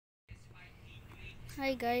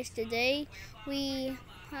Hi guys, today we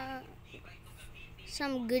have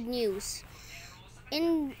some good news.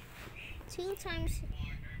 In 2 times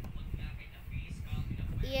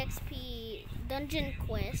EXP Dungeon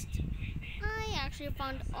Quest, I actually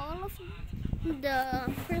found all of the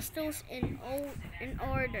crystals in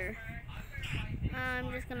order. I'm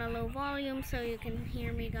just gonna low volume so you can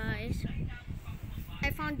hear me, guys.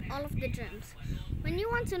 I found all of the gems. When you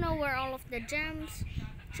want to know where all of the gems,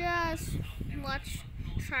 just watch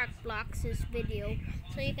Sharkblox's video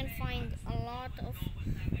so you can find all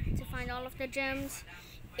of the gems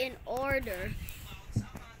in order.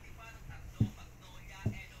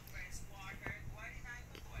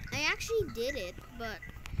 I actually did it, but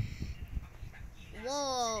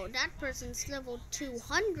whoa, that person's level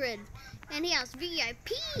 200 and he has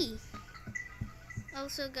VIP.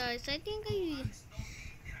 Also, I think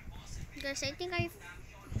I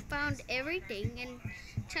found everything and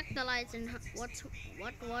checked the lights and what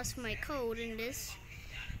was my code in this.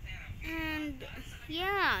 And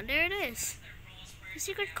yeah, there it is. The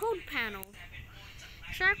secret code panel.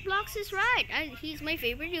 Sharkblocks is right. He's my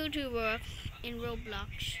favorite YouTuber in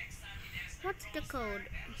Roblox. What's the code?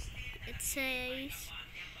 It says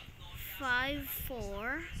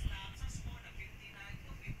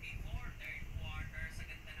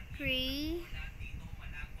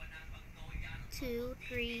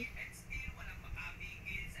 543223.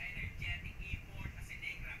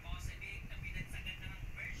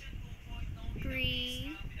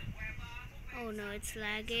 Oh no, it's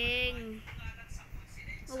lagging.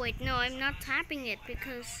 Oh wait, no, I'm not tapping it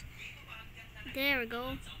because there we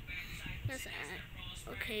go.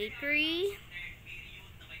 Okay, 3,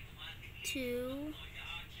 2,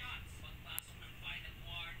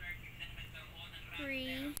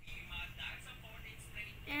 3,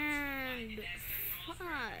 and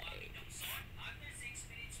 5.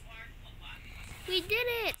 We did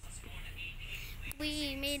it!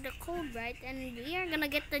 We made the code right, and we are gonna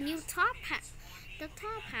get the new top hat. The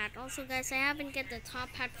top hat. Also, guys, I haven't get the top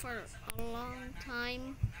hat for a long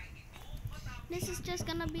time. This is just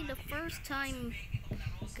gonna be the first time,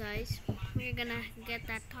 guys. We're gonna get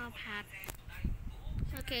that top hat.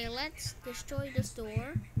 Okay, let's destroy the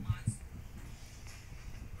store.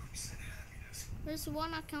 There's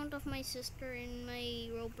one account of my sister in my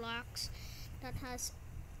Roblox that has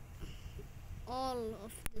all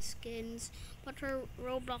of the skins, but her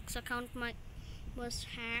Roblox account was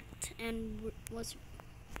hacked and was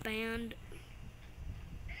banned.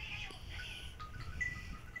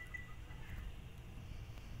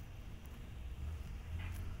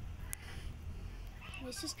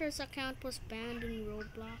 My sister's account was banned in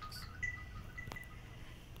Roblox.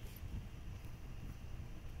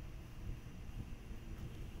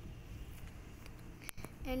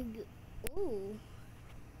 And oh,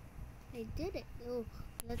 I did it. Oh,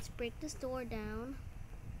 let's break this door down.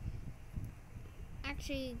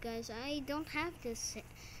 Actually, guys, I don't have this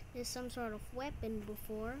some sort of weapon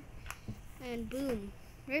before. And boom,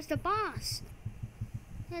 there's the boss.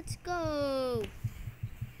 Let's go.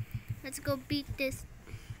 Let's go beat this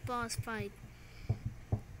boss fight.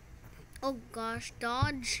 Oh gosh,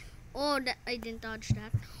 dodge. Oh, I didn't dodge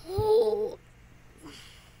that. Oh.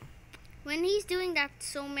 When he's doing that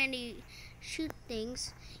so many shoot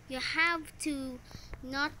things, you have to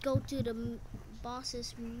not go to the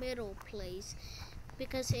boss's middle place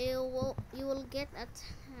because you will get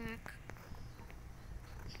attacked.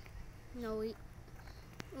 No,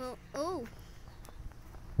 well, oh,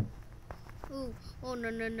 oh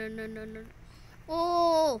no no no no no no.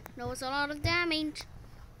 Oh, that was a lot of damage.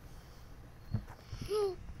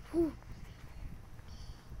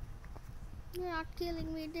 You're not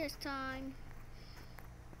killing me this time.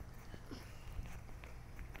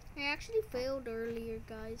 I actually failed earlier,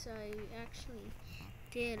 guys. I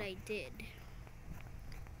did.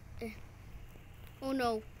 Oh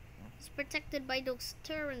no. It's protected by those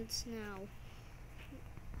turrets now.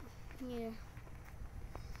 Yeah.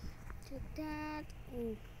 Take that.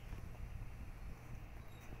 Ooh.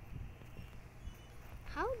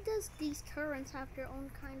 How does these turrets have their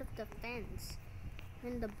own kind of defense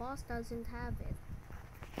when the boss doesn't have it?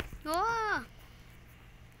 Ah!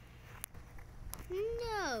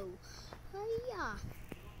 No! Hiya!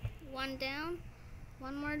 One down,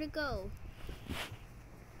 one more to go.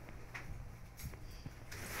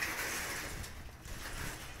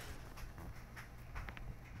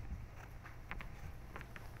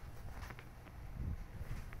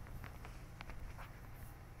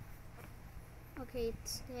 Okay,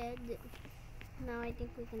 it's dead. Now I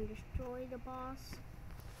think we can destroy the boss.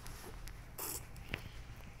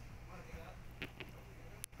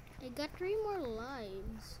 I got 3 more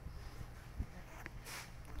lives.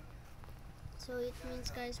 So it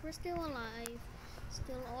means, guys, we're still alive,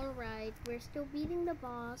 still alright. We're still beating the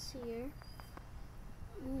boss here.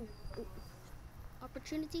 Ooh, ooh.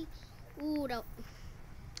 Opportunity. Ooh, that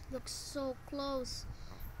looks so close.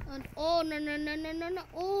 And oh, no, no, no, no, no, no.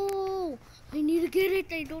 Oh, I need to get it.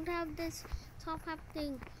 I don't have this top hat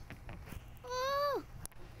thing. Oh,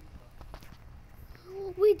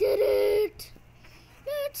 we did it.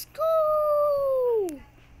 Let's go.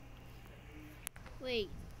 Wait,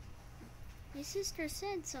 my sister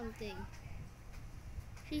said something.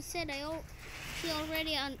 She said she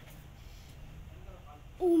already on.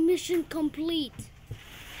 Oh, mission complete.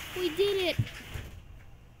 We did it.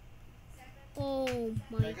 Oh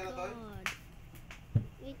my god.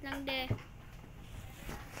 Wait lang de.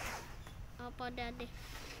 Apa dade.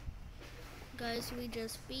 Guys, we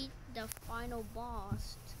just beat the final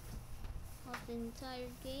boss of the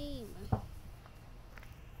entire game.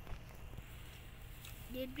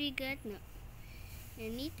 Did we get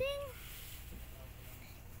anything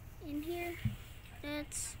in here?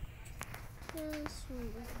 Let's just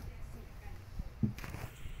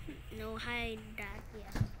no hide that.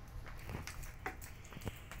 Yeah.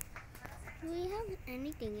 Do we have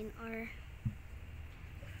anything in our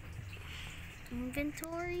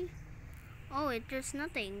inventory? Oh, it's just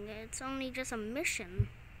nothing. It's only just a mission.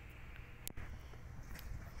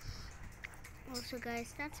 Also,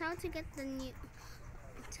 guys, that's how to get the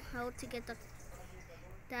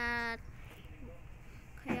that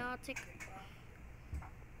chaotic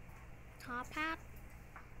top hat.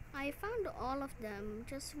 I found all of them.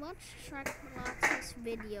 Just watch Roblox's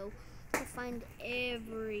video to find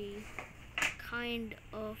every kind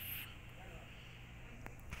of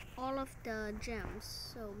all of the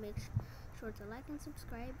gems. So make sure to like and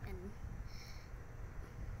subscribe and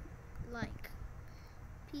like.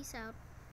 Peace out.